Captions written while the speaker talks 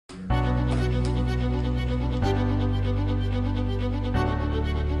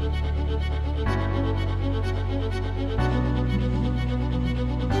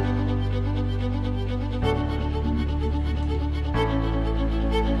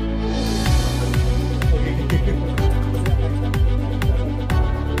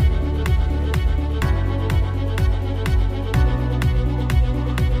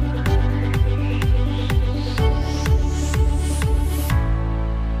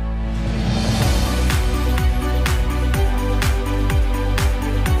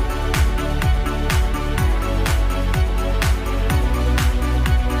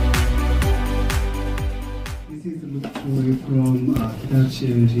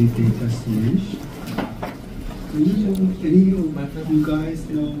LG data storage. Any of you guys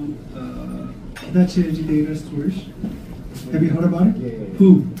know Haechi LG data storage? Have you heard about it? Yeah.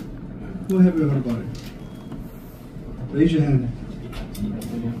 Who have you heard about it? Raise your hand.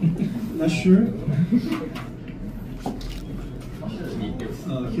 Not sure?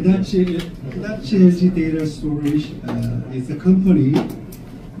 Haechi LG Data Storage is a company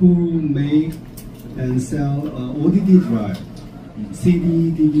who make and sell ODD drive,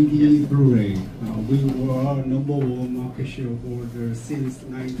 CD, DVD, Blu-ray. We were #1 market shareholder since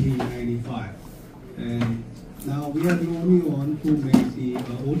 1995. And now we are the only one who make the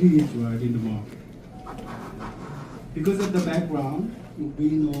ODD drive in the market. Because of the background, we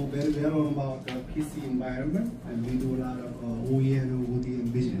know very well about the PC environment, and we do a lot of OEM and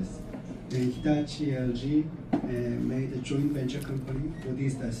ODM business. And Haechi LG made a joint venture company for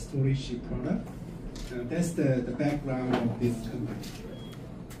this storage product. That's the background of this company.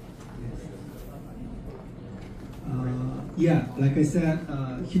 Yeah, like I said,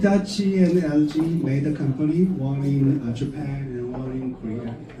 Haechi and LG made a company, one in Japan and one in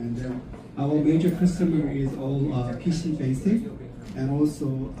Korea. And then our major customer is all PC basic, and also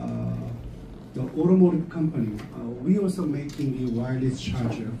the automotive company. We also making the wireless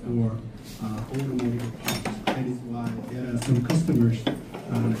charger for automotive parts. That is why there are some customers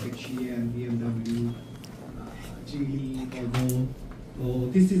like GM, BMW, GE, Volvo. So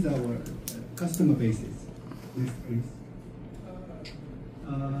this is our customer basis. Next, please.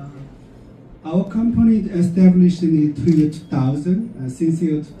 Our company established in the year 2000. Since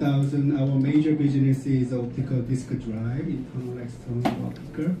year 2000, our major business is optical disk drive, internal, external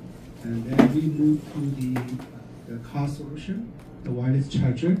optical. And then we moved to the car solution, the wireless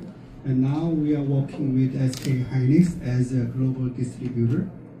charger. And now we are working with SK hynix as a global distributor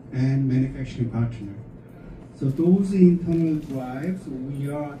and manufacturing partner. So those internal drives we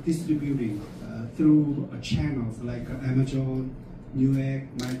are distributing through channels like Amazon, Unik,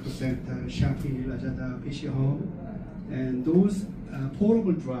 Micro Center, Shopee, Lazada, PC Home. And those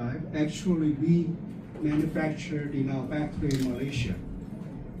portable drive, actually we manufactured in our factory in Malaysia.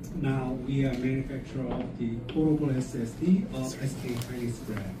 Now we are manufacturer of the portable SSD of SK hynix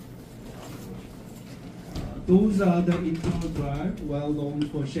brand. Those are the internal drive, well known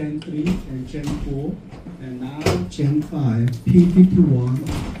for Gen 3 and Gen 4, and now Gen 5, P41.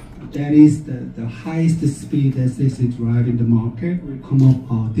 That is the highest speed SSD drive in the market. Will come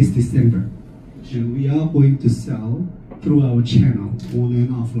up this December. And we are going to sell through our channel, on and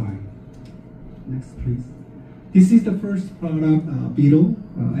offline. Next, please. This is the first product, Beetle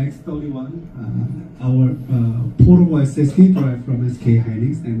X31, our portable SSD drive from SK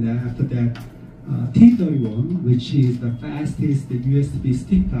hynix, and then after that, T31, which is the fastest USB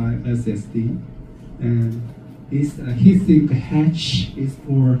stick type SSD. And this heatsink hatch is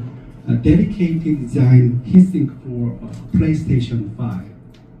for a dedicated design heatsink for PlayStation 5.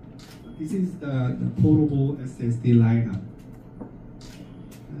 This is the portable SSD lineup.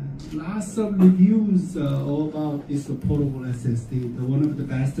 Lots of reviews all about this portable SSD. One of the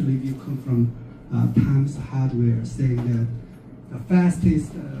best reviews come from Tom's Hardware, saying that the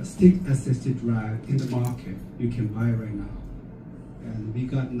fastest stick SSD drive in the market you can buy right now. And we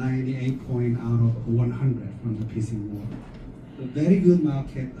got 98 points out of 100 from the PC world. So very good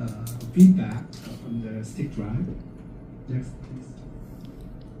market feedback from the stick drive. Next, please.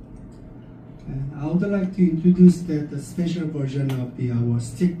 And I would like to introduce the special version of our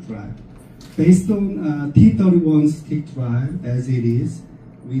stick drive. Based on T31 stick drive as it is,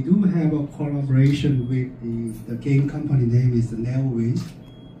 we do have a collaboration with the game company name is Neowiz.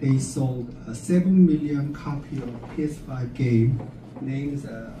 They sold 7 million copy of PS5 game named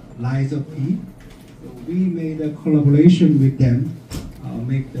Lies of P. So we made a collaboration with them,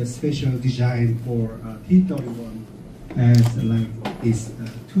 make the special design for T31 as like this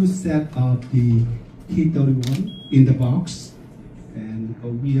two set of the T31 in the box. And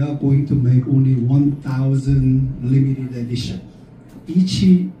we are going to make only 1,000 limited edition. Each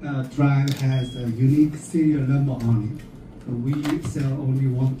drive has a unique serial number on it. So we sell only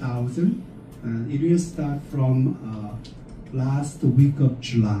 1,000. It will start from last week of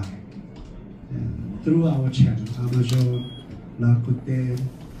July. And through our channel, Amazon, Rakuten,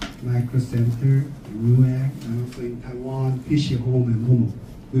 Micro Center, Unik, and also in Taiwan, PC Home and Momo,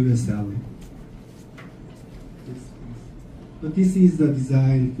 we will sell it. But this is the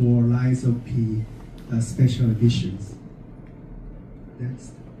design for Lies of P special editions.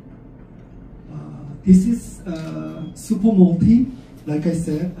 Next. This is Super Multi. Like I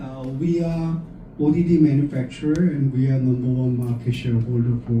said, we are ODD manufacturer and we are #1 market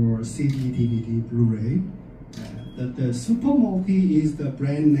shareholder for CD, DVD, Blu-ray. the Super Multi is the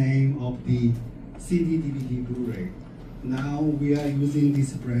brand name of the CD, DVD, Blu-ray. Now we are using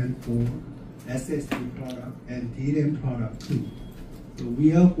this brand for SSD product and DRAM product too. So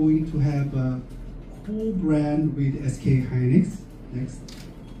we are going to have a core brand with SK hynix. Next.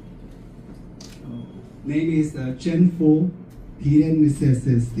 Name is Gen 4 DRAM-less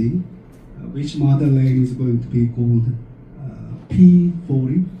SSD, which model name is going to be called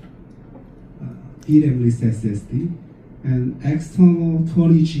P40 DRAM-less SSD, and external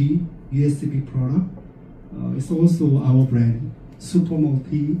 20G USB product. It's also our brand, Super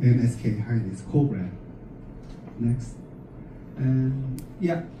Multi and SK hynix core brand. Next. And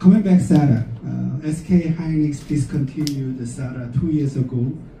yeah, coming back SATA. SK hynix discontinued the SATA 2 years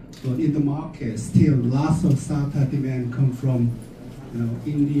ago, but in the market, still lots of SATA demand come from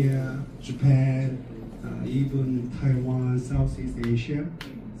India, Japan, even Taiwan, Southeast Asia.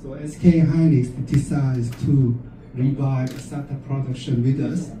 So SK hynix decides to revive SATA production with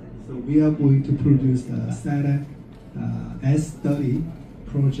us. So we are going to produce the SATA S30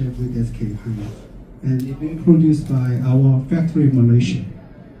 project with SK hynix. And it will be produced by our factory in Malaysia.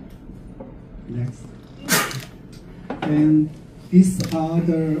 Next. And these are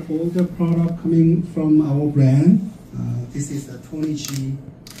the older product coming from our brand. This is a 20G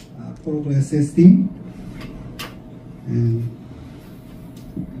portable SSD. And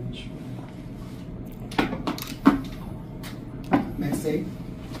MagSafe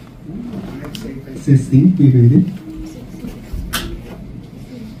SSD, we made it.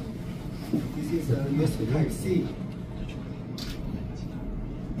 This is a USB Type-C.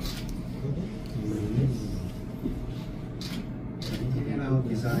 And our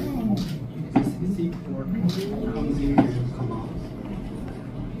design, this C port comes in and come out.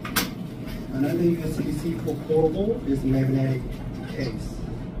 Another USB-C for portable is magnetic case.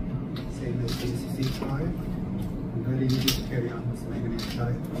 Same as USB-C type. Very easy to carry on this magnetic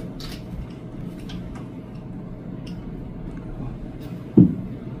type.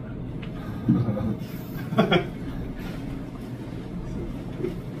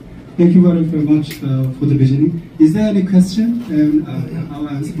 Thank you very much for the visioning. Is there any question? And I'll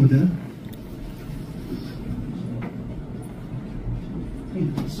answer for that.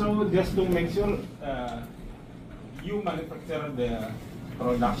 So just to make sure, you manufacture the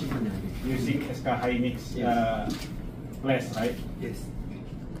production using SK hynix flash, right? Yes.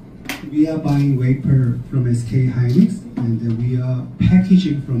 We are buying wafer from SK hynix, and we are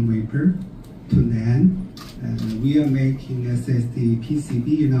packaging from wafer to NAND. And we are making SSD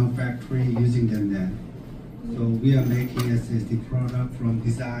PCB in our factory using the NAND. So we are making SSD product from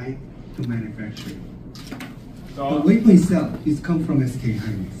design to manufacturing. So the wafer itself is come from SK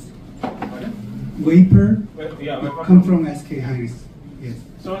hynix. Wafer come from SK hynix. Yes.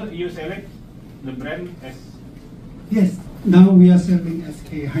 So you select the brand as? Yes. Now we are selling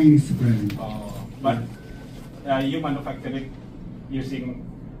SK hynix brand. But you manufacture it using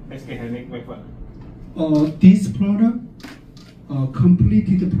SK hynix wafer. This product,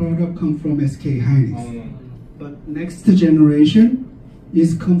 completed product come from SK hynix. But next generation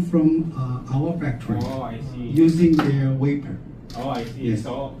is come from our factory. Oh, I see. Using their wafer. Oh, I see. Yes.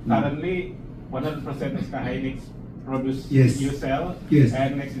 So currently 100% SK hynix produce, yes. You sell, yes.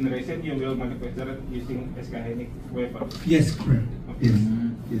 And next generation you will manufacture it using SK hynix wafer. Yes, correct. Okay.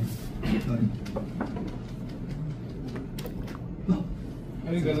 Yes. Yes.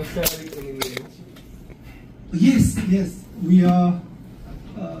 Are you gonna sell it in Yes, yes. We are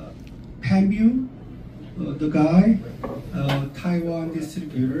Pambu, the guy, Taiwan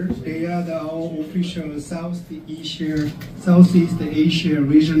distributor. They are our official Southeast Asia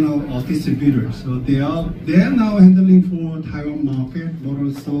regional distributor. So they are now handling for Taiwan market, but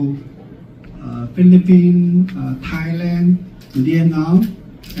also Philippines, Thailand, Vietnam,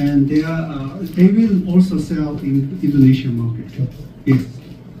 and they will also sell in Indonesian market. Yes.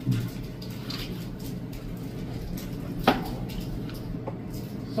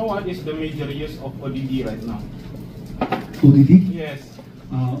 So what is the major use of ODD right now? ODD? Yes.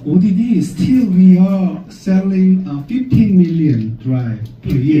 ODD, still we are selling 15 million drive per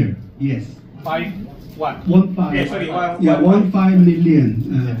year. Yes. 5 what? 1.5 million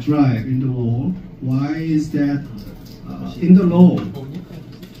Yeah. drive in the world. Why is that? In the law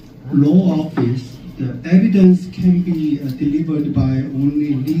office, the evidence can be delivered by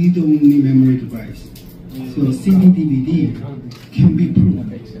only read-only memory device. So CD, DVD can be proved.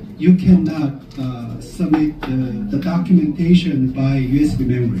 You cannot submit the documentation by USB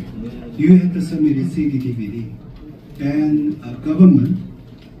memory. You have to submit a CD, DVD. And government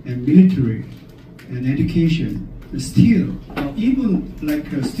and military and education still, even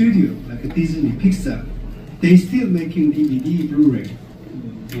like a studio, like a Disney, Pixar, they still making DVD, Blu-ray.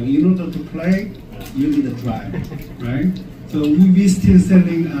 In order to play, you need a drive, right? So we still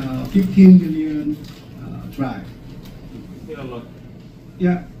selling 15 million drive. Still a lot.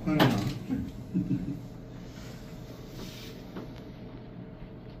 Yeah, quite a lot.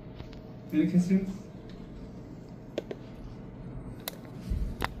 Any questions?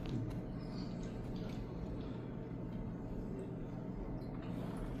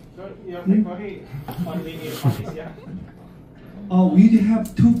 So your factory only in Malaysia? We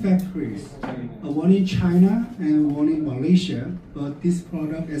have two factories, one in China and one in Malaysia. But this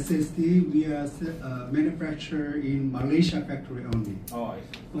product SSD we are manufactured in Malaysia factory only. Oh, I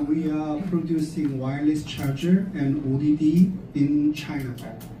see. We are producing wireless charger and ODD in China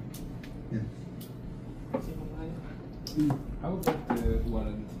factory. Yeah. How about the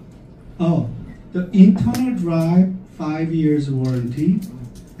warranty? Oh, the internal drive 5 years warranty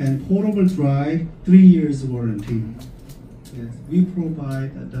and portable drive 3 years warranty. Yes, we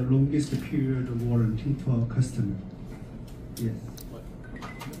provide the longest period of warranty to our customer. Yes.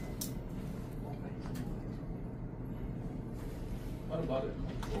 What about the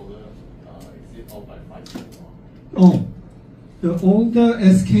controller? Is it all by Phison? Oh, the older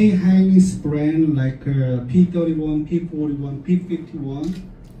SK hynix brand like P31, P41, P51,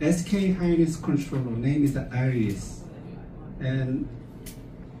 SK hynix controller name is the Iris, and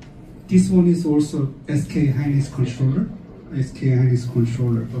this one is also SK hynix controller. SK hynix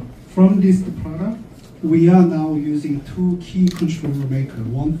controller. But from this product, we are now using two key controller makers,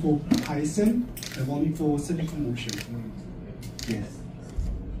 one for Phison and one for Silicon Motion. Yes.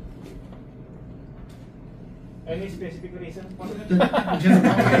 Any specific reason for that?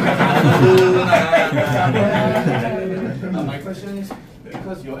 My question is,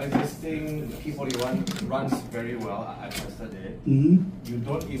 because your existing P41 runs very well, I tested it, you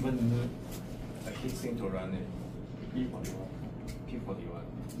don't even need a heatsink to run it. P41.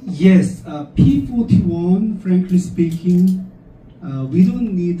 Yes, P41, frankly speaking, we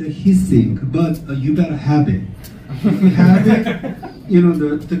don't need a heatsink, but you better have it. If you have it, you know,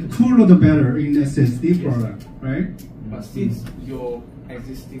 the cooler the better in SSD product, right? But since your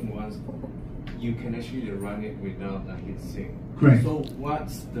existing ones, you can actually run it without a heatsink. Correct. So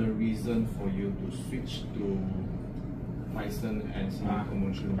what's the reason for you to switch to Phison and Silicon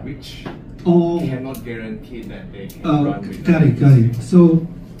Motion, which cannot guarantee that they can run without got it. So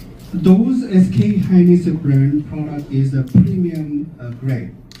those SK hynix brand product is a premium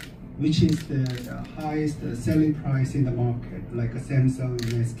grade, which is the highest selling price in the market, like a Samsung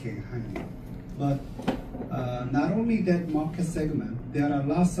and SK hynix. But not only that market segment, there are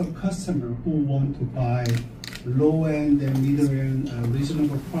lots of customers who want to buy low-end and middle-end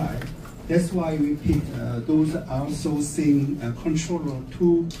reasonable price. That's why we picked those outsourcing controller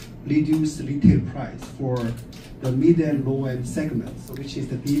to reduce retail price for the mid and low-end segments, which is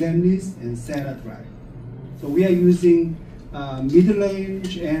the DRAM-less and SATA drive. So we are using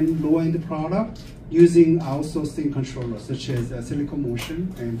mid-range and low-end product using outsourcing controllers such as Silicon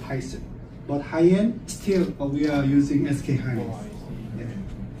Motion and Phison. But high-end, still we are using SK hynix. Yeah.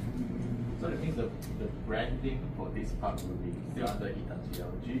 So that means the branding for this part will be still under Hitachi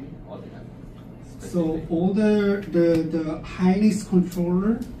LG or they have specific? So all the hynix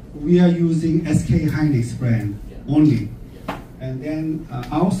controller, we are using SK hynix brand only. Yeah. And then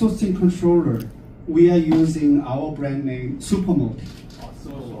outsourcing controller, we are using our brand name Supermulti.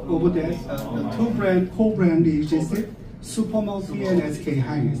 Over there, the two brand, co-brand is just Supermulti and SK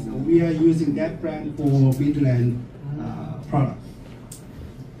hynix. So we are using that brand for mid-end product.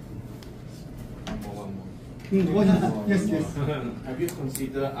 One more. Yes. Have you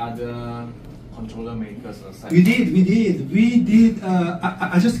considered other controller makers aside? We did.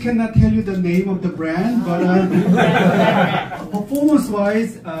 I just cannot tell you the name of the brand, but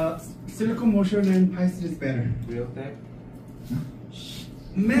performance-wise, Silicon Motion and Phison is better. Realtek?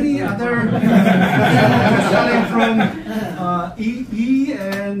 Many other starting from E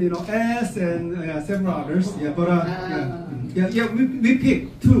and S and several others. Yeah, but we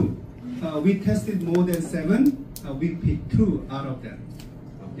picked two. We tested more than 7. We picked 2 out of them.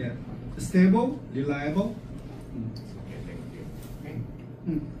 Yeah, stable, reliable. Okay, thank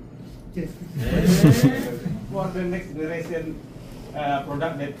you. Yes. For the next generation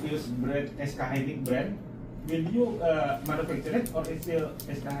product that use brand SK hynix brand, will you manufacture it or it's still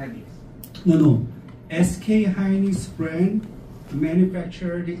SK hynix? No. SK hynix brand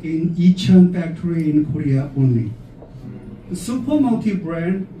manufactured in Icheon factory in Korea only. The Supermulti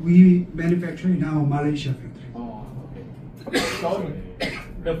brand we manufacture in our Malaysia factory. Oh, okay. So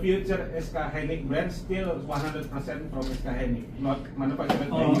the future SK Hynix brand still 100% from SK Hynix, not manufactured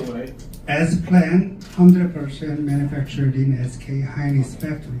by you, right? As planned, 100% manufactured in SK Hynix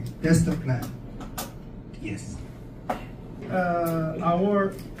factory. That's the plan. Yes.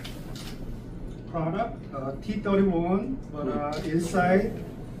 Our product T31, but inside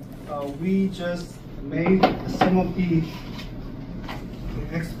we just made some of the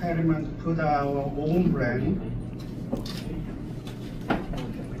experiment to put our own brand.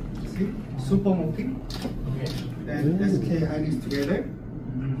 See, super multi and SK Hynix together.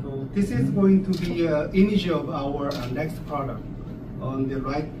 So this is going to be an image of our next product on the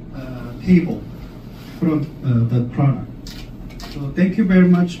right table from the product. So thank you very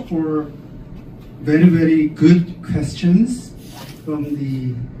much for very, very good questions from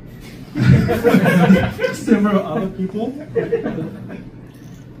the several other people.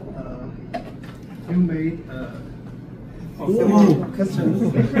 You made several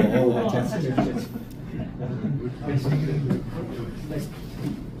questions.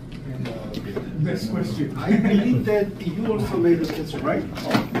 Next question. I believe that you also made a question, right?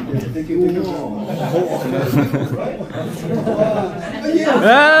 Yes, thank you. Thank you.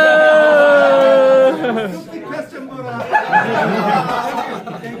 Stupid question, but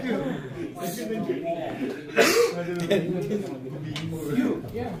thank you.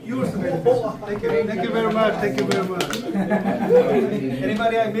 You also made a question. Thank you. Thank you very much. Thank you very much.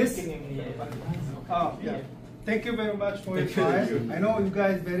 Anybody I missed? Oh, yeah. Thank you very much for your time. I know you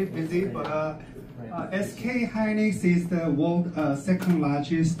guys very busy, but SK Hynix is the world's second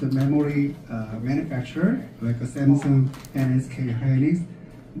largest memory manufacturer, like Samsung and SK Hynix.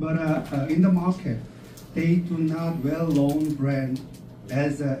 But in the market, they do not well-known brand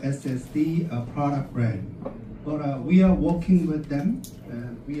as a SSD product brand. But we are working with them.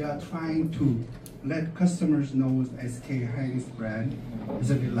 We are trying to let customers know SK Hynix brand is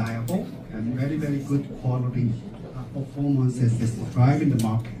a reliable and very, very good quality performance SSD drive in the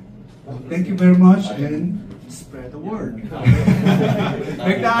market. Well, thank you very much and spread the word.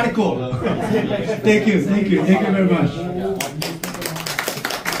 Make the article. Thank you, thank you, thank you very much.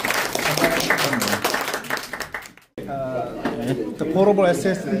 The portable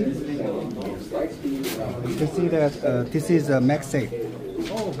SSD. You can see that this is a MagSafe.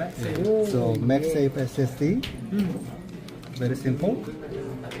 Oh, MagSafe. So MagSafe SSD, very simple.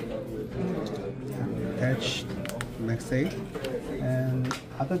 Attached MagSafe, and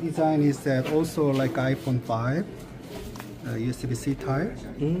other design is that also like iPhone 5, USB-C type.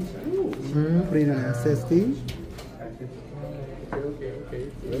 Put in an SSD,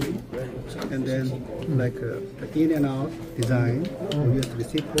 and then like the in and out design,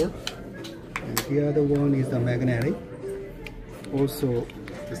 USB-C port. And the other one is the magnetic, also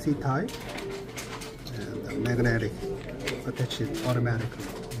the C type, and the magnetic attached automatically.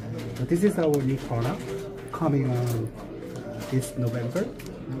 So this is our new product coming on this November.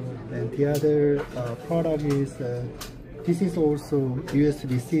 And the other product is this is also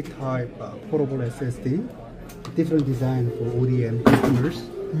USB-C type portable SSD, different design for ODM customers.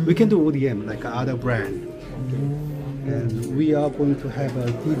 We can do ODM like other brand. And we are going to have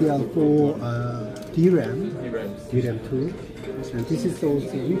a DDR4 DRAM too. And this is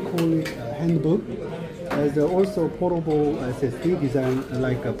also, we call it a handbook, as also portable SSD design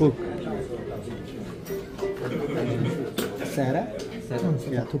like a book. SATA,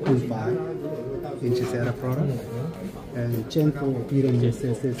 yeah, 2.5 inch SATA product, and Gen 4 DRAM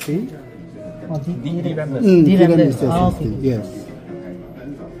SSD. DRAM SSD, yes.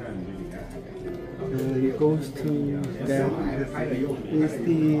 It goes to that is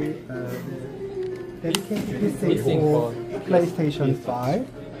the dedicated for PlayStation 5.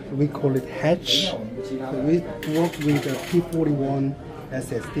 We call it Haechi. We work with the P41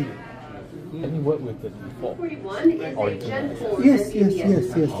 SSD. Can you work with it before? 41 is a Gen 4. Yes.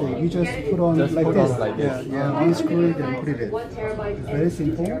 You just put on Just like put this. on like this. Yeah, unscrew it and put it in. 1 terabyte. It's very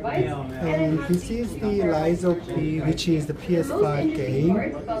simple. And this is the Liza P, which is the PS5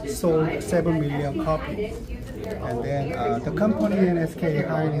 game, sold 7 million copies. And then the company and SK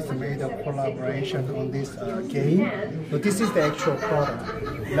Hynix made a collaboration on this game. But this is the actual product.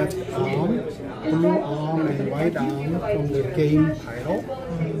 Left arm, blue arm and white arm from the game title.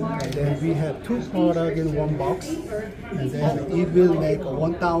 And then we have two products in one box. And then it will make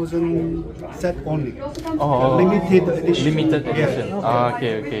 1,000 set only. Oh, limited edition. Limited edition. Yeah. Ah,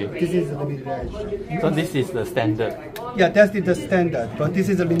 okay. This is a limited edition. So this is the standard. Yeah, that's the standard, but this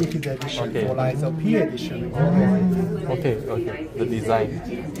is a limited edition Okay. for Liza P edition. Okay. The design.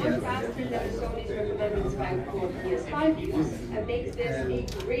 drive for PS5 and makes this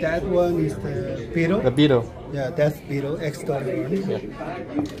a great That one is the Beetle. The Beetle. Yeah, that's Beetle X31.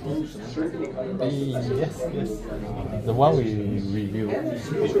 Yes, yes. The one we reviewed.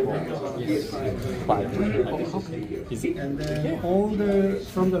 Yes. 5. Is it? And then all the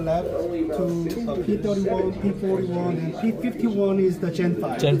from the left to P31, P41, and P51 is the Gen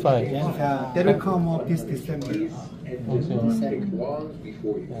 5. Gen 5. That will come up this December. Okay.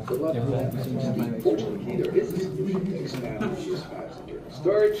 Fortunately, there is a significant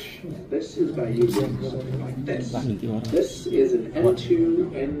storage. This is by using something like this. This is an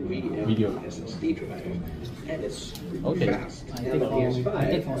M2 NVMe SSD drive, and it's fast. And the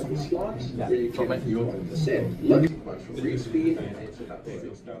PS5 slots, you can use the same. Look, free speed, and it's about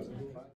 6,000.